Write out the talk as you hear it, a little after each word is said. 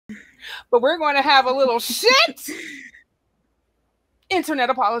But we're going to have a little shit internet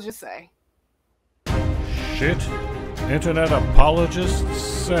apologists say. Shit internet apologists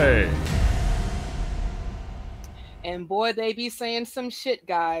say. And boy, they be saying some shit,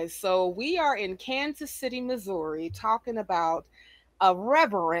 guys. So we are in Kansas City, Missouri, talking about a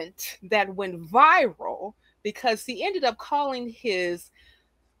reverend that went viral because he ended up calling his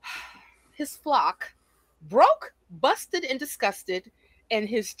flock broke, busted, and disgusted, and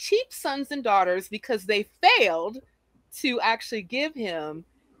his cheap sons and daughters because they failed to actually give him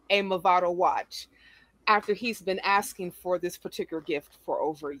a Movado watch after he's been asking for this particular gift for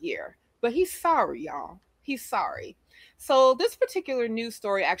over a year. But he's sorry, y'all. He's sorry. So this particular news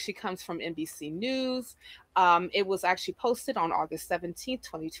story actually comes from NBC News. It was actually posted on August 17th,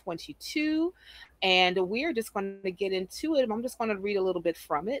 2022. And we're just going to get into it. I'm just going to read a little bit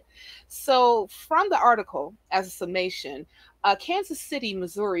from it. So from the article, as a summation, a Kansas City,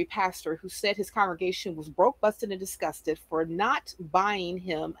 Missouri pastor who said his congregation was broke, busted, and disgusted for not buying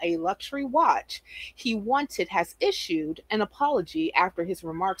him a luxury watch he wanted has issued an apology after his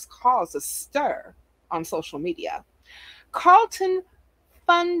remarks caused a stir on social media. Carlton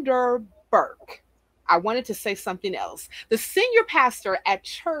Funderburk. I wanted to say something else. The senior pastor at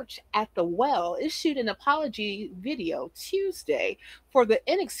Church at the Well issued an apology video Tuesday for the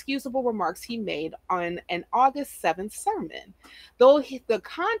inexcusable remarks he made on an August 7th sermon. Though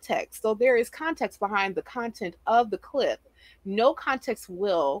there is context behind the content of the clip, no context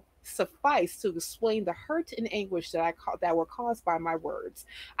will suffice to explain the hurt and anguish that were caused by my words.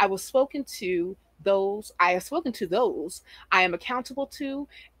 I have spoken to those I am accountable to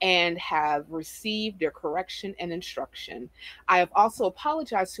and have received their correction and instruction. I have also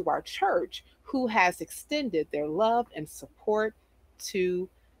apologized to our church who has extended their love and support to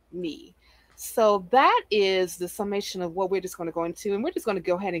me. So that is the summation of what we're just going to go into, and we're just going to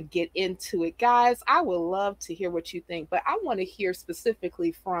go ahead and get into it. Guys, I would love to hear what you think, but I want to hear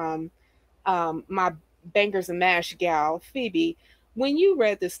specifically from my bangers and mash gal, Phoebe. When you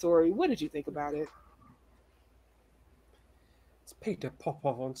read this story, what did you think about it? It's Peter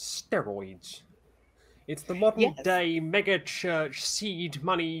Popov on steroids. It's the modern day mega church seed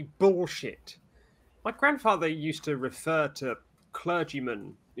money bullshit. My grandfather used to refer to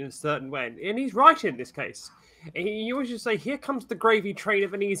clergymen in a certain way, and he's right in this case. He always used to say, "Here comes the gravy train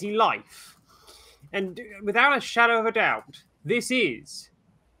of an easy life." And without a shadow of a doubt, this is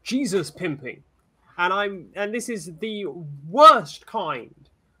Jesus pimping. And this is the worst kind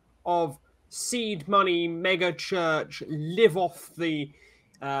of seed money, mega church, live off the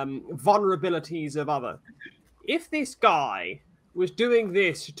vulnerabilities of others. If this guy was doing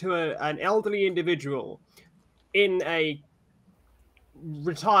this to an elderly individual in a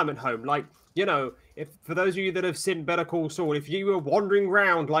retirement home, like, you know, if for those of you that have seen Better Call Saul, if you were wandering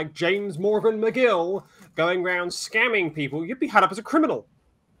around like James Morgan McGill, going around scamming people, you'd be had up as a criminal.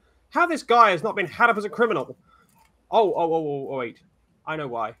 How this guy has not been had up as a criminal? Oh, wait. I know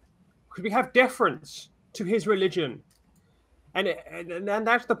why. Because we have deference to his religion. And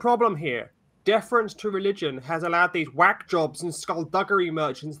that's the problem here. Deference to religion has allowed these whack jobs and skullduggery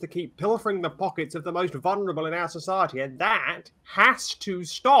merchants to keep pilfering the pockets of the most vulnerable in our society. And that has to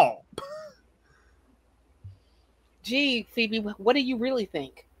stop. Gee, Phoebe, what do you really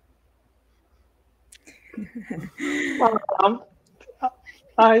think?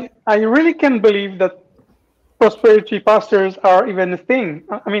 I really can't believe that prosperity pastors are even a thing.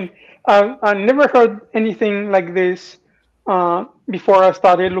 I mean, I never heard anything like this before I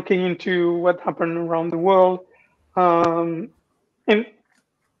started looking into what happened around the world, and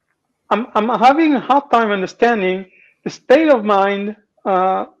I'm having a hard time understanding the state of mind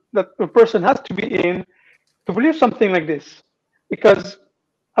that a person has to be in to believe something like this. Because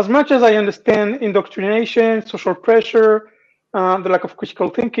as much as I understand indoctrination, social pressure, the lack of critical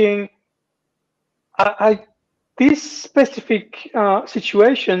thinking, these specific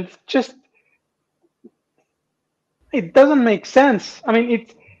situations just, it doesn't make sense. I mean,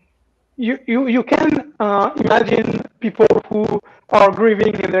 you can imagine people who are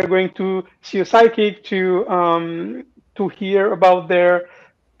grieving and they're going to see a psychic to hear about their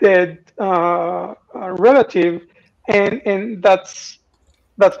dead relative, and that's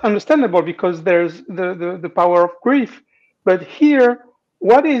understandable because there's the power of grief. But here,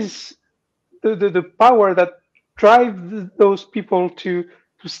 what is the power that drives those people to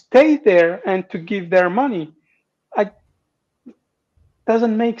stay there and to give their money?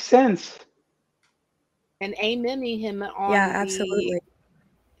 Doesn't make sense. And amening him on absolutely.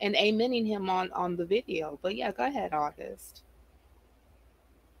 And amening him on the video. But yeah, go ahead, August.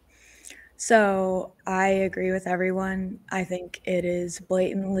 So I agree with everyone. I think it is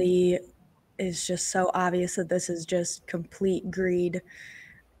blatantly is just so obvious that this is just complete greed.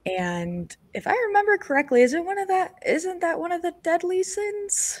 And if I remember correctly, isn't that one of the deadly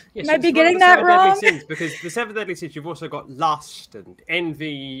sins? Yes, Might it's be one of getting the that seven wrong. deadly sins, because the seven deadly sins, you've also got lust and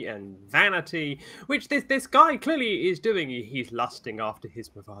envy and vanity, which this guy clearly is doing. He's lusting after his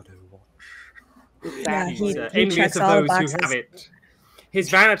Movado watch. Yeah, He's he envious checks of all the those who boxes. have it. His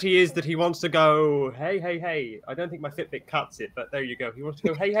vanity is that he wants to go, hey, hey, hey. I don't think my Fitbit cuts it, but there you go. He wants to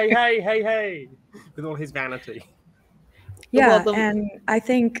go, hey, hey, hey, hey, hey, with all his vanity. Yeah, and I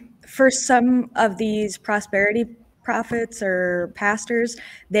think for some of these prosperity prophets or pastors,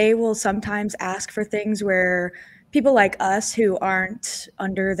 they will sometimes ask for things where people like us who aren't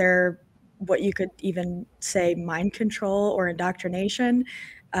under their, what you could even say, mind control or indoctrination,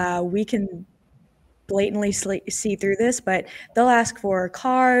 we can blatantly see through this, but they'll ask for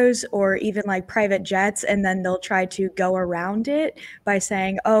cars or even like private jets, and then they'll try to go around it by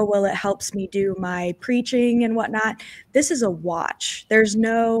saying, oh, well, it helps me do my preaching and whatnot. This is a watch. There's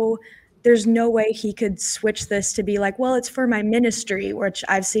no way he could switch this to be like, well, it's for my ministry, which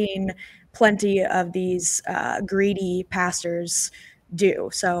I've seen plenty of these greedy pastors do.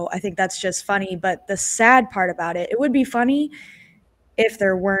 So I think that's just funny. But the sad part about it would be funny if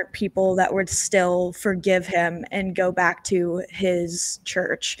there weren't people that would still forgive him and go back to his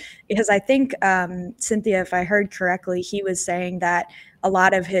church. Because I think, Cynthia, if I heard correctly, he was saying that a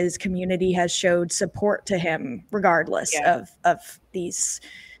lot of his community has showed support to him regardless of these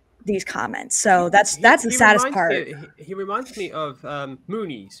comments. So that's the saddest part. He reminds me of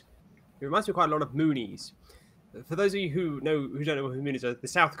Moonies. He reminds me quite a lot of Moonies. For those of you who don't know who Moonies are, the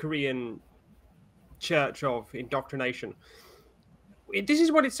South Korean Church of Indoctrination. This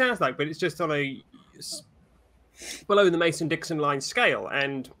is what it sounds like, but it's just on a below the Mason-Dixon line scale.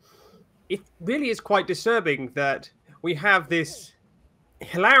 And it really is quite disturbing that we have this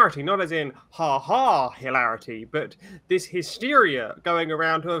hilarity, not as in ha-ha hilarity, but this hysteria going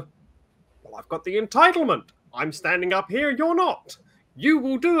around of, well, I've got the entitlement. I'm standing up here, you're not. You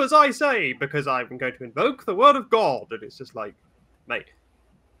will do as I say, because I'm going to invoke the word of God. And it's just like, mate.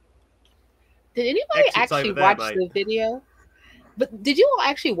 Did anybody actually watch the video? But did you all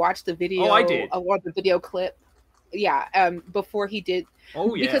actually watch the video? Oh, I did. Or the video clip? Yeah. Before he did.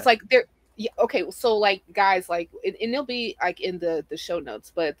 Oh, yeah. Because like there. Yeah, okay. So like guys, like, and it'll be like in the show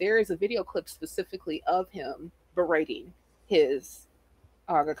notes, but there is a video clip specifically of him berating his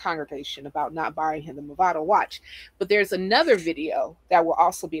the congregation about not buying him the Movado watch. But there's another video that will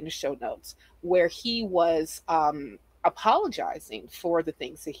also be in the show notes where he was apologizing for the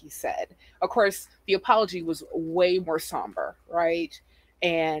things that he said. Of course, the apology was way more somber, right?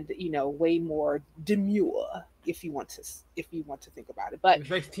 And way more demure, if you want to think about it. But it was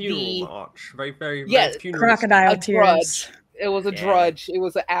very funeral march, very funeral. Crocodile tears. It was a drudge. It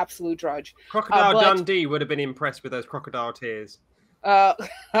was an absolute drudge. Crocodile Dundee would have been impressed with those crocodile tears. But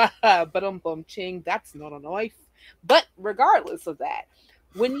ching, that's not a knife. But regardless of that,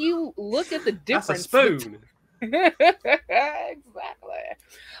 when you look at the difference, that's a spoon. Exactly.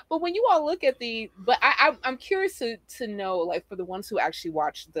 But when you all look at I'm curious to know, like, for the ones who actually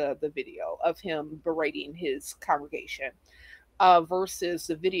watched the video of him berating his congregation versus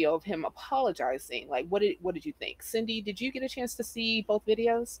the video of him apologizing, like, what did you think? Cindy, did you get a chance to see both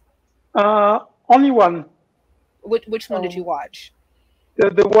videos? Only one. Which one did you watch?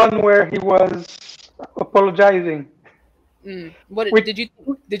 The one where he was apologizing. Did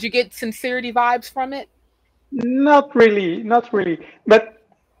you get sincerity vibes from it? Not really. But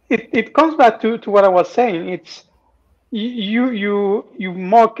it comes back to what I was saying. It's you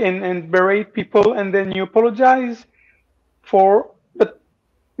mock and berate people, and then you apologize for. But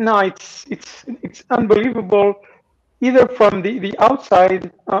no, it's unbelievable, either from the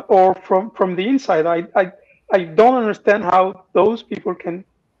outside or from the inside. I don't understand how those people can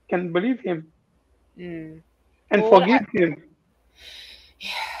believe him and forgive him.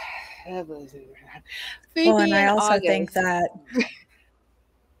 Well, and I also think that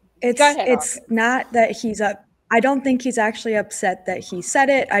it's not that he's up. I don't think he's actually upset that he said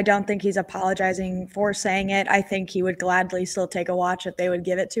it. I don't think he's apologizing for saying it. I think he would gladly still take a watch if they would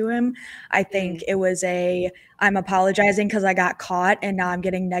give it to him. I think it was I'm apologizing because I got caught and now I'm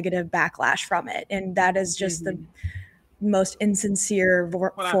getting negative backlash from it. And that is just the most insincere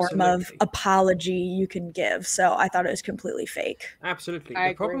form of apology you can give. So I thought it was completely fake. Absolutely.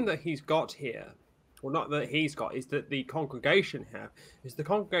 The problem that he's got here, well, not that he's got, is that the congregation have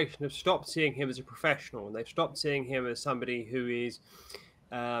stopped seeing him as a professional, and they've stopped seeing him as somebody who is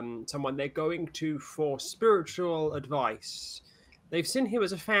someone they're going to for spiritual advice, They've seen him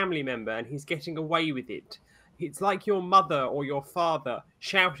as a family member and he's getting away with it. It's like your mother or your father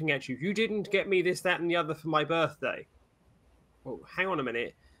shouting at you, "You didn't get me this, that, and the other for my birthday." Well, hang on a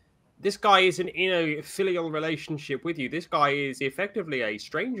minute. This guy isn't in a filial relationship with you. This guy is effectively a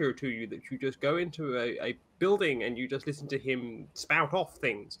stranger to you that you just go into a building and you just listen to him spout off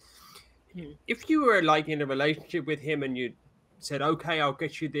things. If you were like in a relationship with him and you said, "Okay, I'll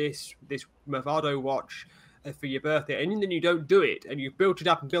get you this Movado watch for your birthday," and then you don't do it, and you've built it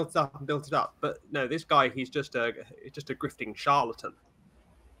up and built it up and built it up. But no, this guy, he's just a grifting charlatan.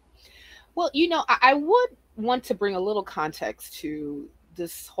 Well, I would want to bring a little context to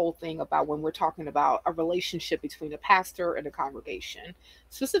this whole thing about when we're talking about a relationship between a pastor and a congregation,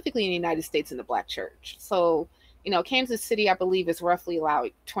 specifically in the United States and the Black church. So, Kansas City, I believe, is roughly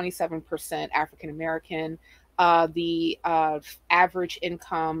like 27% African American. The average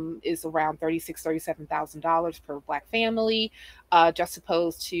income is around $37,000 per Black family, just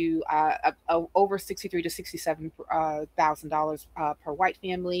opposed to over $63,000 to $67,000 per white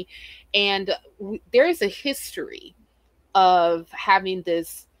family. And there is a history of having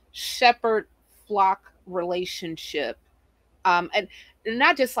this shepherd flock relationship, and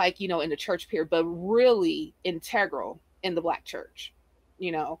not just like, in the church period, but really integral in the Black church,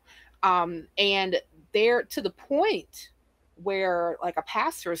 and they're to the point where like a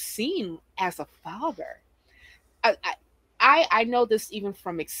pastor is seen as a father. I know this even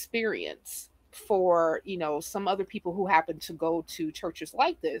from experience for, some other people who happen to go to churches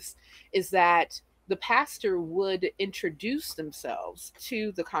like this, is that the pastor would introduce themselves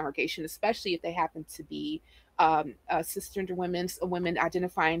to the congregation, especially if they happen to be cisgender women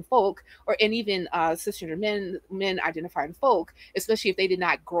identifying folk, and even cisgender men identifying folk, especially if they did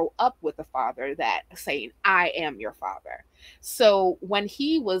not grow up with a father that saying, "I am your father." So when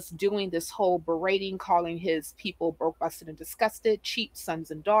he was doing this whole berating, calling his people broke, busted, and disgusted, cheap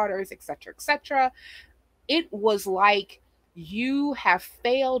sons and daughters, etc., etc., it was like, you have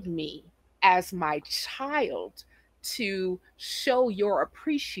failed me as my child to show your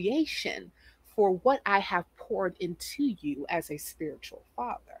appreciation for what I have poured into you as a spiritual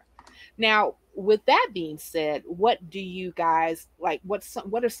father. Now, with that being said, what do you guys like? What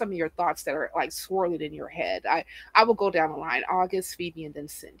are some of your thoughts that are like swirling in your head? I will go down the line: August, Phoebe, and then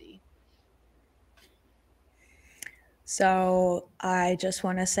Cindy. So I just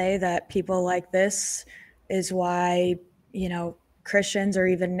want to say that people like this is why, Christians or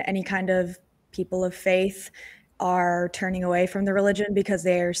even any kind of people of faith are turning away from the religion, because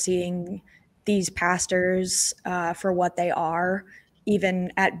they are seeing these pastors for what they are.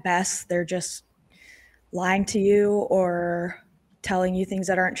 Even at best, they're just lying to you or telling you things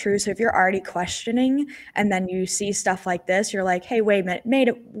that aren't true. So if you're already questioning and then you see stuff like this, you're like, hey, wait a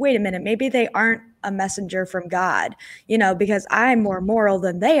minute, maybe they aren't a messenger from God, because I'm more moral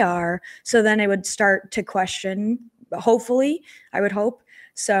than they are. So then I would start to question, hopefully, I would hope.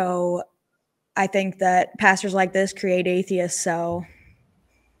 So I think that pastors like this create atheists. So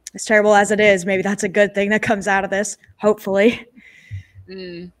as terrible as it is, maybe that's a good thing that comes out of this, hopefully.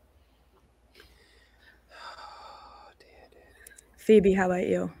 Phoebe, how about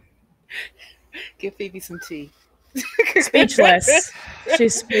you? Give Phoebe some tea. Speechless.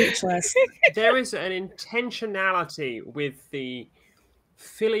 She's speechless. There is an intentionality with the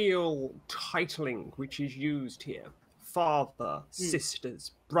filial titling which is used here. Father,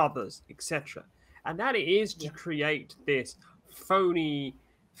 sisters, brothers, etc. And that is to create this phony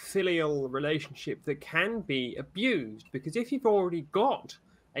filial relationship that can be abused, because if you've already got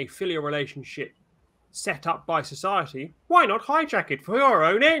a filial relationship set up by society, why not hijack it for your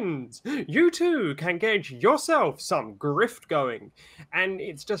own ends? You too can get yourself some grift going. And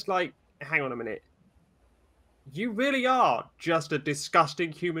it's just like, hang on a minute. You really are just a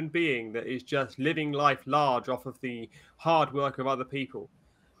disgusting human being that is just living life large off of the hard work of other people.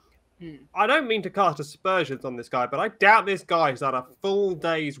 I don't mean to cast aspersions on this guy, but I doubt this guy has done a full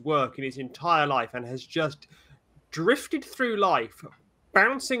day's work in his entire life and has just drifted through life,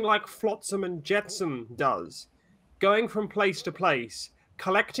 bouncing like Flotsam and Jetsam does, going from place to place,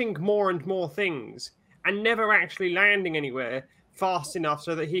 collecting more and more things, and never actually landing anywhere fast enough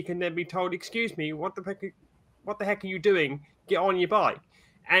so that he can then be told, "Excuse me, what the heck are you doing? Get on your bike."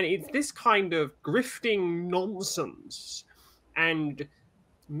 And it's this kind of grifting nonsense and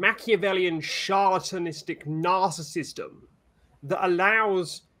Machiavellian charlatanistic narcissism that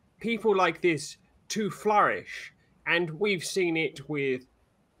allows people like this to flourish. And we've seen it with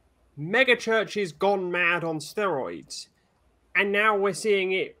mega churches gone mad on steroids. And now we're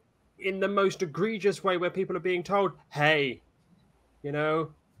seeing it in the most egregious way, where people are being told, "Hey,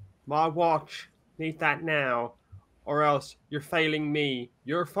 my watch, need that now." or else you're failing me,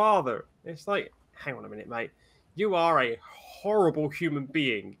 your father. It's like, hang on a minute, mate. You are a horrible human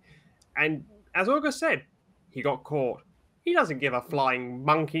being. And as August said, he got caught. He doesn't give a flying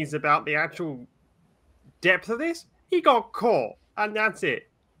monkeys about the actual depth of this. He got caught, and that's it.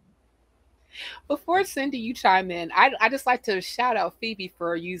 Before Cindy, you chime in, I just like to shout out Phoebe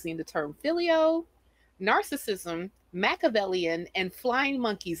for using the term filio, narcissism, Machiavellian, and flying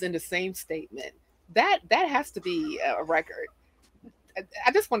monkeys in the same statement. That has to be a record.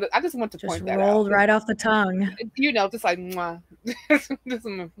 I just want to point that out. Rolled right off the tongue. You know, just like mwah. Just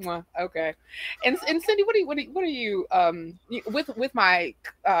mwah. Okay. And Cindy, what are you with my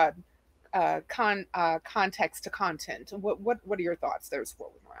context to content? What are your thoughts? There's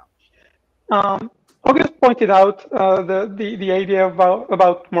rolling around. August pointed out the idea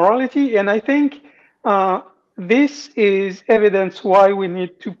about morality, and I think this is evidence why we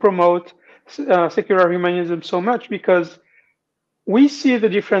need to promote secular humanism so much, because we see the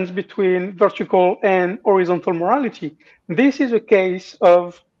difference between vertical and horizontal morality. This is a case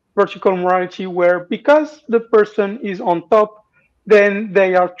of vertical morality where, because the person is on top, then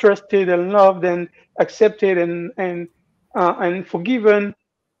they are trusted and loved and accepted and forgiven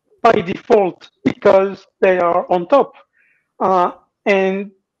by default because they are on top.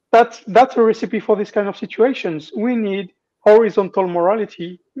 And that's a recipe for this kind of situations. We need horizontal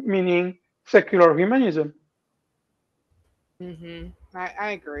morality, meaning secular humanism. Mm-hmm.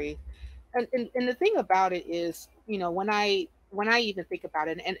 I agree. And the thing about it is, you know, when I even think about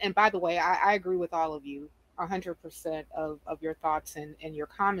it, and by the way, I agree with all of you 100% of your thoughts and your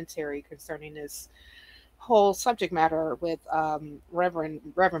commentary concerning this whole subject matter with Reverend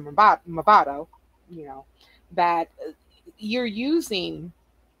Movado, you know, that you're using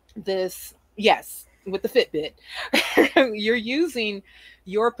this, yes, with the Fitbit, you're using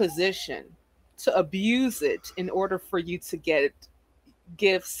your position to abuse it in order for you to get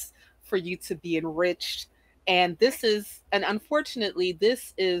gifts, for you to be enriched. And unfortunately,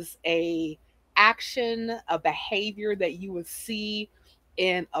 this is a action, a behavior that you would see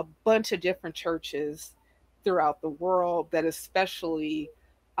in a bunch of different churches throughout the world, that especially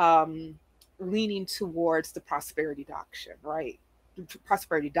leaning towards the prosperity doctrine, right?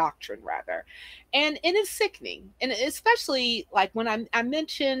 Prosperity doctrine, rather. And it's sickening. And especially like when I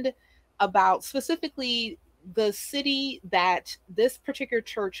mentioned about specifically the city that this particular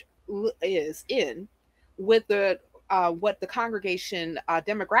church is in, with the what the congregation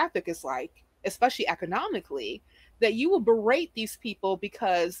demographic is like, especially economically, that you will berate these people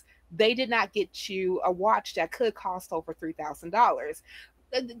because they did not get you a watch that could cost over $3,000.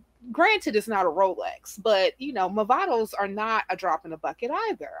 Granted, it's not a Rolex, but you know, Movados are not a drop in the bucket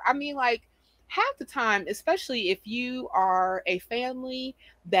either. I mean, like, half the time, especially if you are a family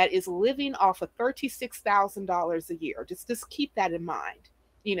that is living off of $36,000 a year, just keep that in mind.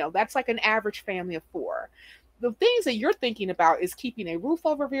 You know, that's like an average family of four. The things that you're thinking about is keeping a roof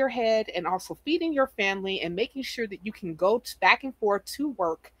over your head and also feeding your family and making sure that you can go back and forth to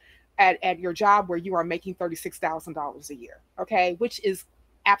work at your job where you are making $36,000 a year, okay? Which is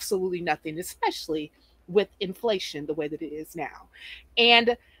absolutely nothing, especially with inflation the way that it is now.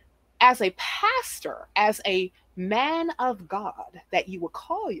 And as a pastor, as a man of God that you would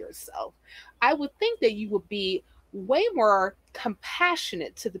call yourself, I would think that you would be way more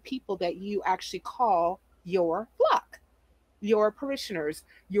compassionate to the people that you actually call your flock, your parishioners,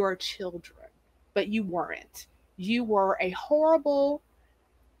 your children. But you weren't. You were a horrible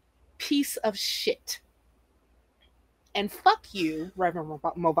piece of shit. And fuck you, Reverend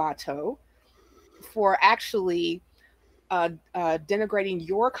Movado, for actually denigrating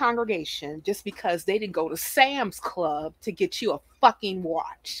your congregation just because they didn't go to Sam's Club to get you a fucking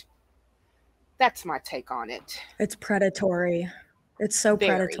watch. That's my take on it. It's predatory. It's so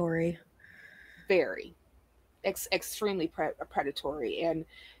predatory. Very. Extremely predatory.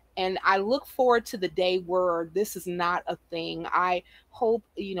 And I look forward to the day where this is not a thing. I hope,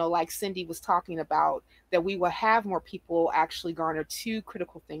 you know, like Cindy was talking about, that we will have more people actually garner to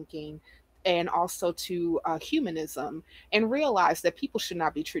critical thinking and also to humanism, and realize that people should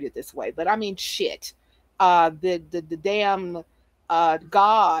not be treated this way. But I mean, shit, the damn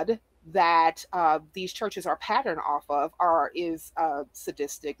God that these churches are patterned off of is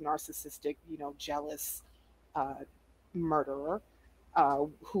sadistic, narcissistic, you know, jealous murderer,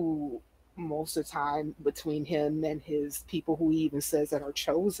 who most of the time, between him and his people who he even says that are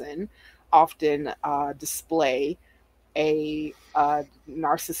chosen, often display a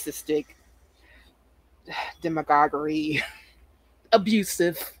narcissistic, demagoguery,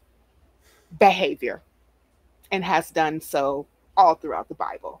 abusive behavior, and has done so all throughout the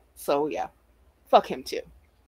Bible. So yeah, fuck him too.